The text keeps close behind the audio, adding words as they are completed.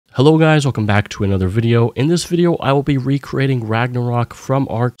Hello guys, welcome back to another video. In this video, I will be recreating Ragnarok from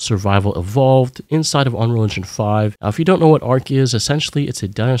Ark Survival Evolved inside of Unreal Engine 5. Now, if you don't know what Ark is, essentially it's a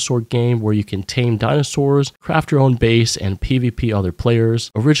dinosaur game where you can tame dinosaurs, craft your own base, and PvP other players.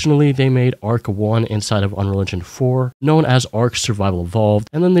 Originally, they made Ark 1 inside of Unreal Engine 4, known as Ark Survival Evolved,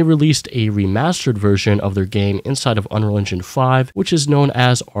 and then they released a remastered version of their game inside of Unreal Engine 5, which is known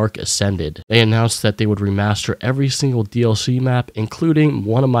as Ark Ascended. They announced that they would remaster every single DLC map, including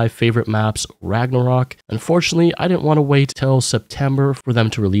one of my favorite maps, Ragnarok. Unfortunately, I didn't want to wait till September for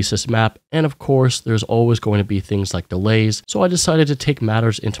them to release this map, and of course, there's always going to be things like delays, so I decided to take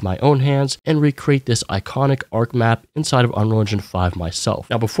matters into my own hands and recreate this iconic Ark map inside of Unreal Engine 5 myself.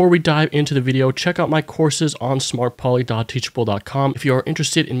 Now, before we dive into the video, check out my courses on smartpoly.teachable.com if you are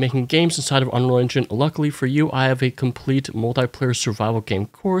interested in making games inside of Unreal Engine. Luckily for you, I have a complete multiplayer survival game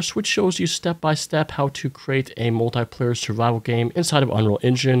course, which shows you step by step how to create a multiplayer survival game inside of Unreal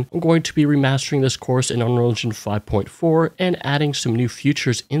Engine. I'm going to be remastering this course in Unreal Engine 5.4 and adding some new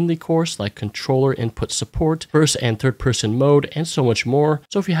features in the course like controller input support, first and third person mode, and so much more.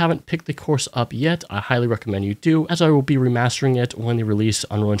 So if you haven't picked the course up yet, I highly recommend you do, as I will be remastering it when they release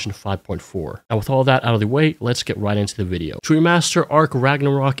Unreal Engine 5.4. Now, with all that out of the way, let's get right into the video. To remaster Ark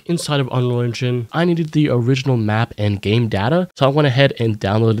Ragnarok inside of Unreal Engine, I needed the original map and game data, so I went ahead and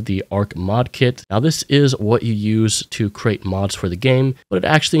downloaded the Ark mod kit. Now, this is what you use to create mods for the game, but it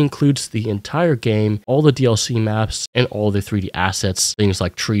actually includes the entire game, all the DLC maps, and all the 3D assets, things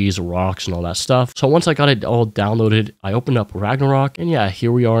like trees, rocks, and all that stuff. So once I got it all downloaded, I opened up Ragnarok, and yeah,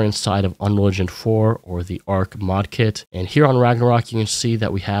 here we are inside of Unreal Engine 4, or the Ark mod kit. And here on Ragnarok, you can see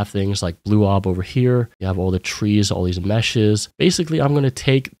that we have things like Blue Ob over here. You have all the trees, all these meshes. Basically, I'm going to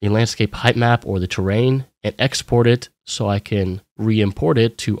take the landscape height map or the terrain and export it so I can re-import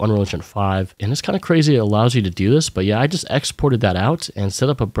it to Unreal Engine 5. And it's kind of crazy it allows you to do this, but yeah, I just exported that out and set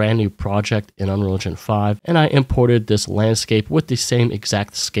up a brand new project in Unreal Engine 5, and I imported this landscape with the same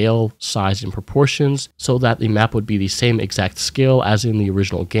exact scale, size, and proportions so that the map would be the same exact scale as in the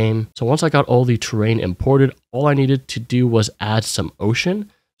original game. So once I got all the terrain imported, all I needed to do was add some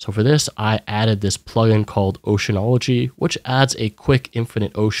ocean. So for this, I added this plugin called Oceanology, which adds a quick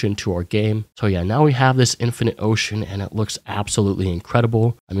infinite ocean to our game. So yeah, now we have this infinite ocean and it looks absolutely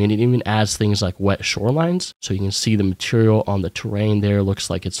incredible. I mean, it even adds things like wet shorelines. So you can see the material on the terrain there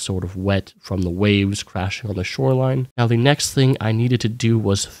looks like it's sort of wet from the waves crashing on the shoreline. Now, the next thing I needed to do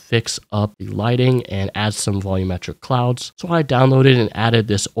was fix up the lighting and add some volumetric clouds. So I downloaded and added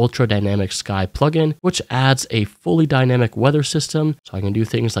this Ultra Dynamic Sky plugin, which adds a fully dynamic weather system. So I can do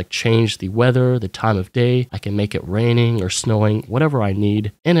things like change the weather, the time of day. I can make it raining or snowing, whatever I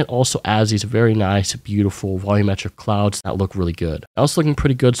need. And it also adds these very nice, beautiful volumetric clouds that look really good. Now, it's looking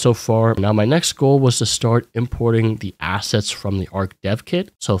pretty good so far. Now, my next goal was to start importing the assets from the Ark dev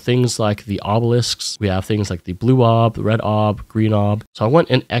kit. So things like the obelisks, we have things like the blue ob, the red ob, green ob. So I went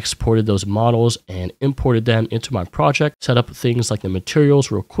and exported those models and imported them into my project, set up things like the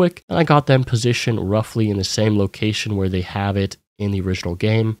materials real quick, and I got them positioned roughly in the same location where they have it in the original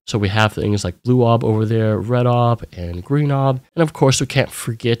game. So we have things like blue ob over there, red ob, and green ob. And of course, we can't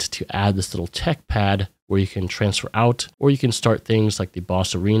forget to add this little tech pad where you can transfer out, or you can start things like the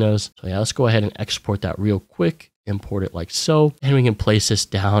boss arenas. So yeah, let's go ahead and export that real quick. Import it like so, and we can place this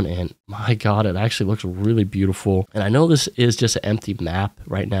down, and my god, it actually looks really beautiful. And I know this is just an empty map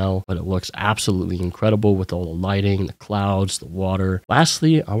right now, but it looks absolutely incredible with all the lighting, the clouds, the water.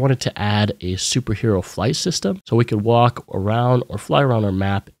 Lastly, I wanted to add a superhero flight system so we could walk around or fly around our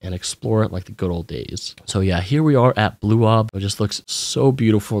map and explore it like the good old days. So yeah, here we are at Blue Ob. It just looks so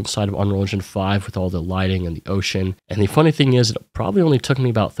beautiful inside of Unreal Engine 5 with all the lighting and the ocean. And the funny thing is, it probably only took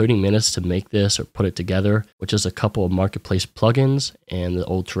me about 30 minutes to make this or put it together, which is a couple of marketplace plugins and the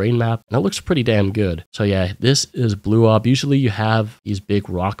old terrain map, and it looks pretty damn good. So yeah, this is Blue Ob. Usually you have these big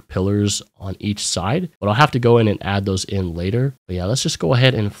rock pillars on each side, but I'll have to go in and add those in later. But yeah, let's just go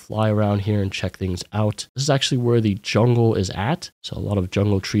ahead and fly around here and check things out. This is actually where the jungle is at. So a lot of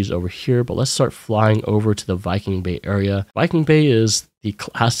jungle trees over here, but let's start flying over to the Viking Bay area. Viking Bay is the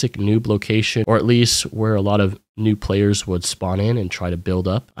classic noob location, or at least where a lot of new players would spawn in and try to build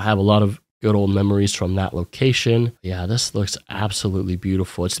up. I have a lot of good old memories from that location. Yeah, this looks absolutely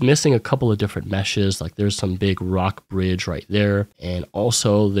beautiful. It's missing a couple of different meshes, like there's some big rock bridge right there, and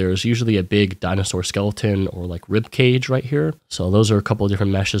also there's usually a big dinosaur skeleton or like rib cage right here. So those are a couple of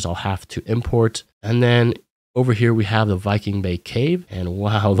different meshes I'll have to import. And then over here we have the Viking Bay cave, and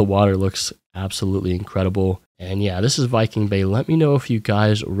wow, the water looks absolutely incredible. And yeah, this is Viking Bay. Let me know if you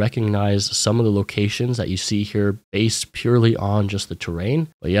guys recognize some of the locations that you see here based purely on just the terrain.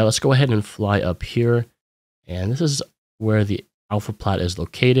 But yeah, let's go ahead and fly up here. And this is where the Alpha Plat is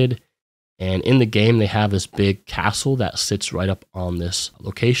located. And in the game, they have this big castle that sits right up on this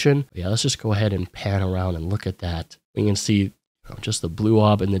location. But yeah, let's just go ahead and pan around and look at that. We can see just the blue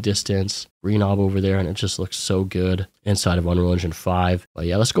orb in the distance, green orb over there, and it just looks so good inside of Unreal Engine 5. But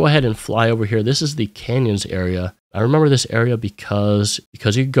yeah, let's go ahead and fly over here. This is the canyons area. I remember this area because you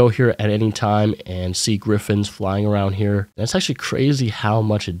can go here at any time and see griffins flying around here. And it's actually crazy how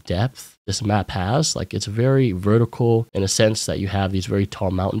much depth this map has. Like, it's very vertical in a sense that you have these very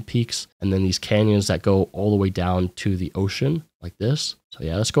tall mountain peaks and then these canyons that go all the way down to the ocean like this. So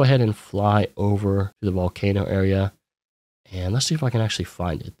yeah, let's go ahead and fly over to the volcano area. And let's see if I can actually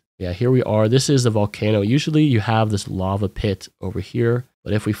find it. Yeah, here we are. This is the volcano. Usually you have this lava pit over here.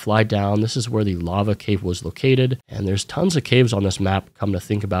 But if we fly down, this is where the lava cave was located. And there's tons of caves on this map, come to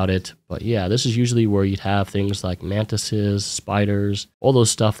think about it. But yeah, this is usually where you'd have things like mantises, spiders, all those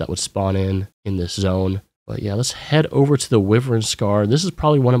stuff that would spawn in this zone. But yeah, let's head over to the Wyvern Scar. This is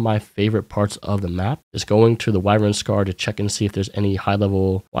probably one of my favorite parts of the map, is going to the Wyvern Scar to check and see if there's any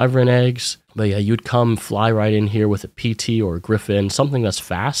high-level Wyvern eggs. But yeah, you'd come fly right in here with a PT or a Griffin, something that's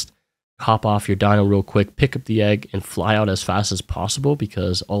fast. Hop off your dino real quick, pick up the egg, and fly out as fast as possible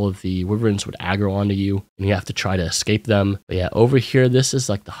because all of the wyverns would aggro onto you and you have to try to escape them. But yeah, over here, this is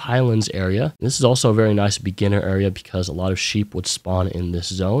like the Highlands area. This is also a very nice beginner area because a lot of sheep would spawn in this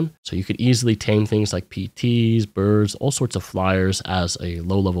zone. So you could easily tame things like PTs, birds, all sorts of flyers as a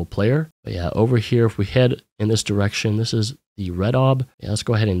low-level player. But yeah, over here, if we head in this direction, this is the red orb. Yeah, let's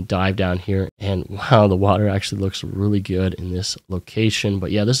go ahead and dive down here. And wow, the water actually looks really good in this location.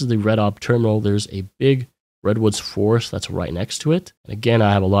 But yeah, this is the red orb terminal. There's a big redwoods forest that's right next to it. And again,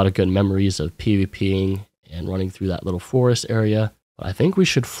 I have a lot of good memories of PvPing and running through that little forest area. But I think we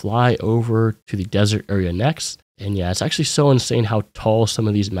should fly over to the desert area next. And yeah, it's actually so insane how tall some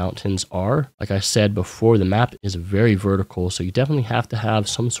of these mountains are. Like I said before, the map is very vertical, so you definitely have to have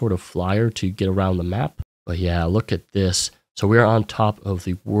some sort of flyer to get around the map. But yeah, look at this. So we're on top of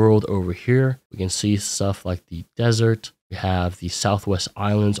the world over here. We can see stuff like the desert. We have the Southwest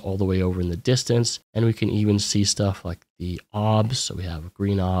Islands all the way over in the distance. And we can even see stuff like the orbs. So we have a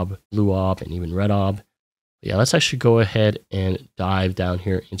green orb, blue orb, and even red orb. But yeah, let's actually go ahead and dive down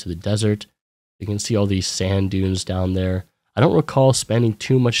here into the desert. You can see all these sand dunes down there. I don't recall spending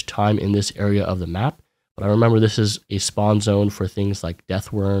too much time in this area of the map, but I remember this is a spawn zone for things like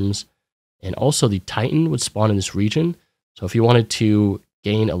death worms, and also the Titan would spawn in this region. So if you wanted to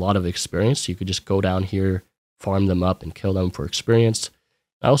gain a lot of experience, you could just go down here, farm them up, and kill them for experience.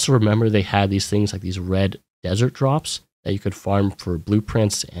 I also remember they had these things like these red desert drops that you could farm for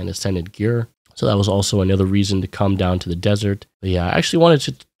blueprints and ascended gear. So that was also another reason to come down to the desert. But yeah, I actually wanted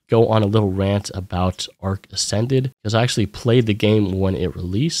to go on a little rant about Ark Ascended because I actually played the game when it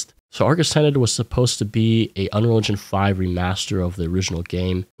released. So Ark Ascended was supposed to be a Unreal Engine 5 remaster of the original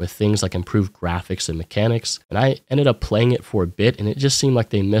game with things like improved graphics and mechanics. And I ended up playing it for a bit and it just seemed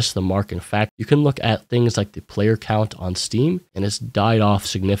like they missed the mark. In fact, you can look at things like the player count on Steam and it's died off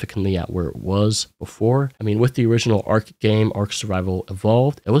significantly at where it was before. I mean, with the original Ark game, Ark Survival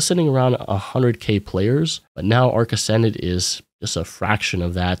Evolved, it was sitting around 100k players, but now Ark Ascended is just a fraction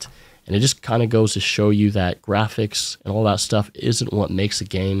of that. And it just kind of goes to show you that graphics and all that stuff isn't what makes a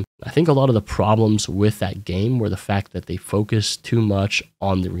game. I think a lot of the problems with that game were the fact that they focused too much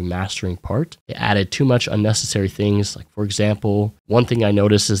on the remastering part. They added too much unnecessary things. Like, for example, one thing I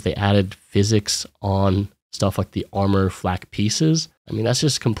noticed is they added physics on stuff like the armor flak pieces. I mean, that's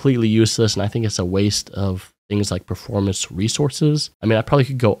just completely useless, and I think it's a waste of things like performance resources. I mean, I probably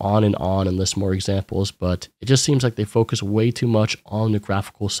could go on and list more examples, but it just seems like they focus way too much on the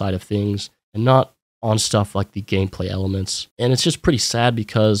graphical side of things and not on stuff like the gameplay elements. And it's just pretty sad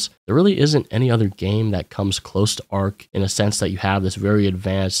because there really isn't any other game that comes close to Ark in a sense that you have this very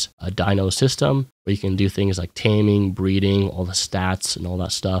advanced dino system where you can do things like taming, breeding, all the stats and all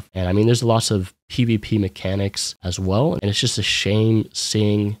that stuff. And I mean, there's lots of PvP mechanics as well. And it's just a shame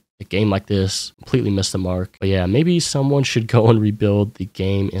seeing a game like this completely missed the mark. But yeah, maybe someone should go and rebuild the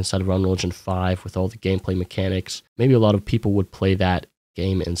game inside of Unreal Engine 5 with all the gameplay mechanics. Maybe a lot of people would play that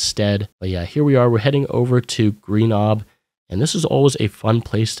game instead. But yeah, here we are. We're heading over to Green Orb, and this is always a fun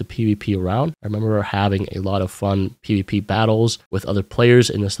place to PvP around. I remember having a lot of fun PvP battles with other players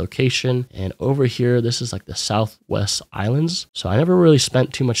in this location. And over here, this is like the Southwest Islands. So I never really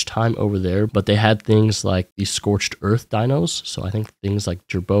spent too much time over there, but they had things like these Scorched Earth dinos. So I think things like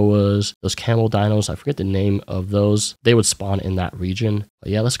Jerboas, those camel dinos, I forget the name of those. They would spawn in that region.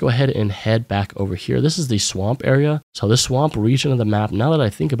 But yeah, let's go ahead and head back over here. This is the swamp area. So this swamp region of the map, now that I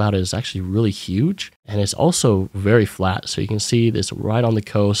think about it, is actually really huge. And it's also very flat. So you can see this right on the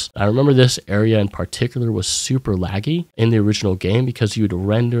coast. I remember this area in particular was super laggy in the original game because you would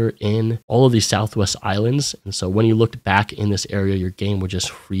render in all of these Southwest Islands. And so when you looked back in this area, your game would just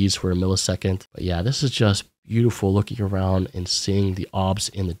freeze for a millisecond. But yeah, this is just beautiful looking around and seeing the obs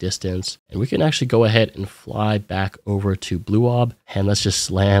in the distance. And we can actually go ahead and fly back over to Blue Ob, and let's just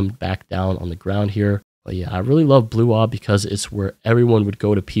slam back down on the ground here. But yeah, I really love Blue Ob because it's where everyone would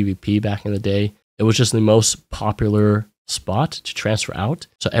go to PvP back in the day. It was just the most popular spot to transfer out.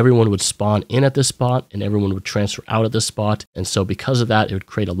 So everyone would spawn in at this spot and everyone would transfer out at this spot. And so because of that, it would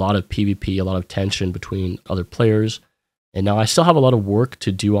create a lot of PvP, a lot of tension between other players. And now I still have a lot of work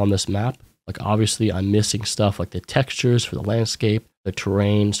to do on this map. Like obviously I'm missing stuff like the textures for the landscape, the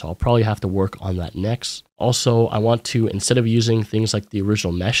terrain, so I'll probably have to work on that next. Also, I want to, instead of using things like the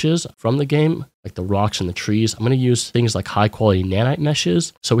original meshes from the game, like the rocks and the trees, I'm going to use things like high quality nanite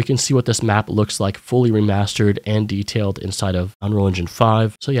meshes so we can see what this map looks like fully remastered and detailed inside of Unreal Engine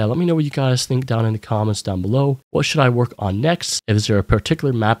 5. So yeah, let me know what you guys think down in the comments down below. What should I work on next? If there a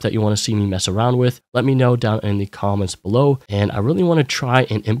particular map that you want to see me mess around with, let me know down in the comments below. And I really want to try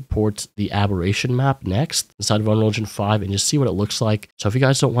and import the aberration map next inside of Unreal Engine 5 and just see what it looks like. So if you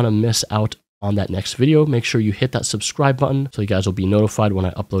guys don't want to miss out on that next video, make sure you hit that subscribe button so you guys will be notified when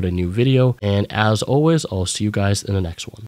I upload a new video. And as always, I'll see you guys in the next one.